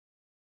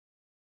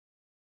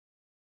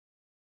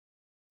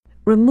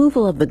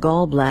Removal of the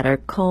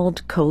gallbladder,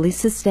 called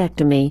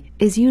cholecystectomy,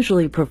 is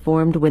usually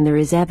performed when there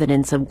is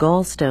evidence of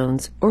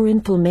gallstones or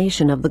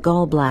inflammation of the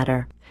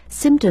gallbladder.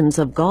 Symptoms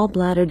of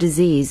gallbladder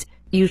disease,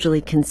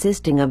 usually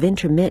consisting of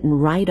intermittent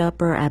right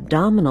upper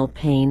abdominal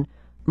pain,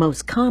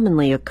 most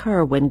commonly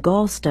occur when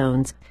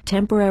gallstones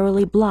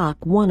temporarily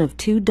block one of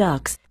two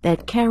ducts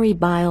that carry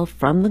bile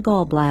from the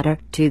gallbladder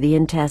to the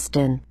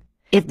intestine.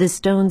 If the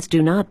stones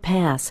do not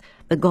pass,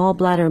 the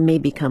gallbladder may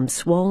become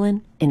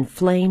swollen,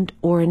 inflamed,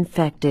 or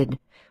infected,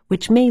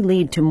 which may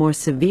lead to more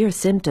severe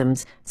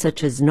symptoms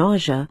such as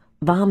nausea,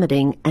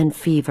 vomiting, and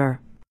fever.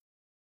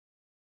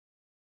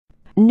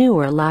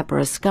 Newer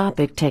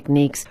laparoscopic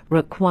techniques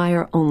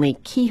require only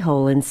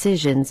keyhole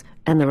incisions,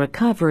 and the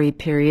recovery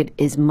period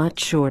is much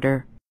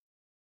shorter.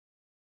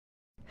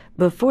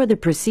 Before the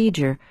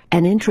procedure,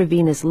 an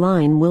intravenous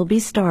line will be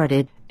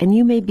started, and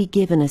you may be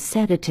given a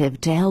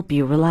sedative to help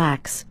you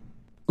relax.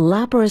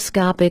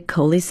 Laparoscopic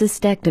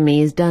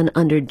cholecystectomy is done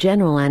under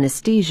general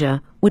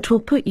anesthesia, which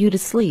will put you to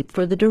sleep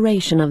for the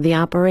duration of the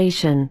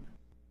operation.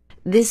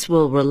 This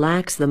will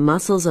relax the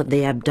muscles of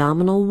the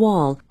abdominal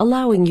wall,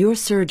 allowing your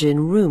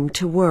surgeon room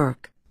to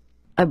work.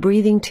 A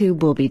breathing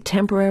tube will be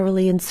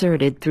temporarily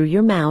inserted through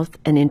your mouth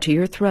and into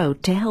your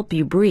throat to help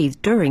you breathe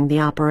during the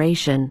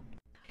operation.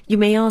 You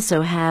may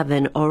also have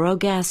an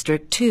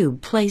orogastric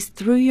tube placed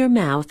through your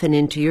mouth and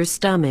into your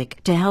stomach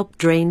to help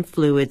drain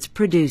fluids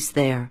produced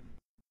there.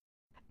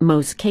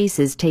 Most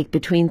cases take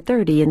between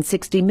 30 and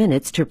 60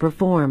 minutes to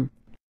perform.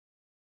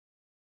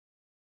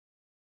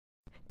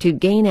 To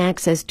gain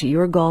access to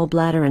your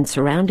gallbladder and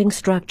surrounding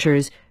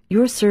structures,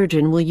 your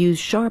surgeon will use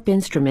sharp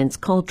instruments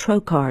called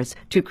trocars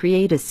to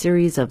create a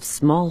series of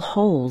small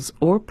holes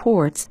or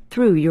ports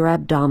through your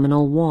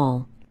abdominal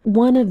wall.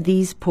 One of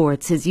these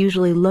ports is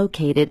usually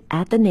located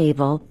at the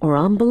navel or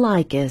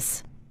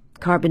umbilicus.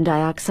 Carbon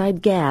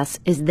dioxide gas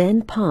is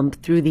then pumped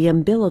through the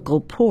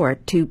umbilical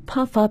port to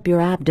puff up your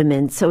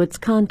abdomen so its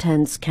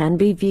contents can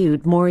be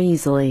viewed more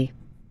easily.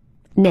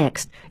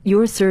 Next,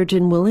 your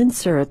surgeon will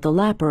insert the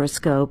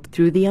laparoscope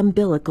through the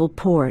umbilical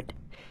port.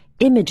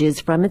 Images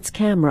from its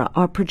camera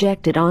are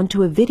projected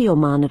onto a video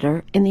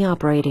monitor in the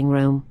operating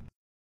room.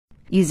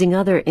 Using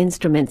other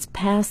instruments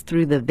passed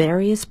through the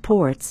various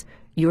ports,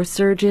 your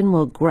surgeon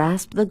will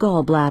grasp the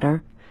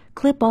gallbladder,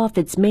 clip off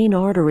its main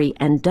artery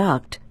and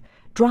duct,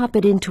 drop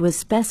it into a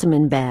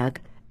specimen bag,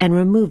 and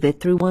remove it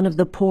through one of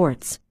the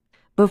ports.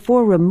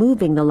 Before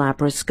removing the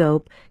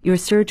laparoscope, your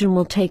surgeon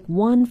will take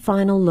one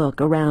final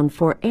look around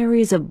for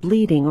areas of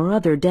bleeding or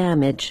other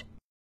damage.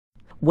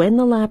 When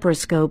the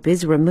laparoscope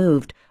is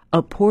removed,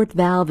 a port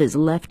valve is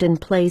left in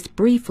place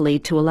briefly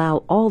to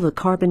allow all the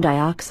carbon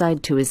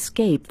dioxide to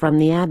escape from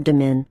the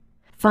abdomen.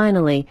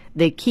 Finally,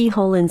 the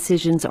keyhole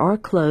incisions are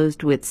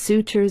closed with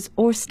sutures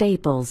or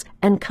staples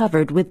and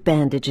covered with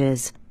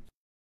bandages.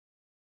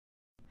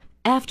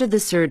 After the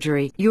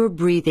surgery, your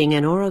breathing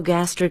and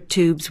orogastric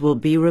tubes will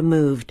be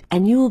removed,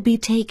 and you will be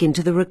taken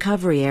to the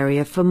recovery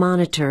area for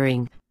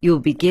monitoring. You will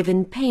be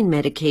given pain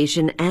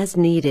medication as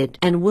needed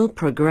and will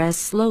progress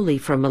slowly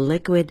from a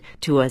liquid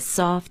to a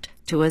soft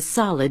to a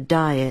solid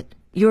diet.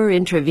 Your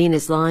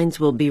intravenous lines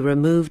will be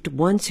removed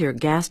once your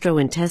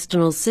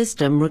gastrointestinal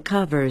system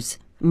recovers.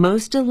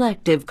 Most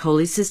elective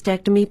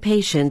cholecystectomy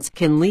patients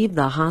can leave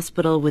the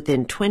hospital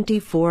within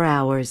 24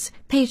 hours.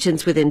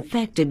 Patients with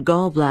infected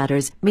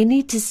gallbladders may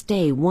need to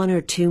stay 1 or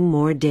 2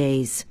 more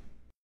days.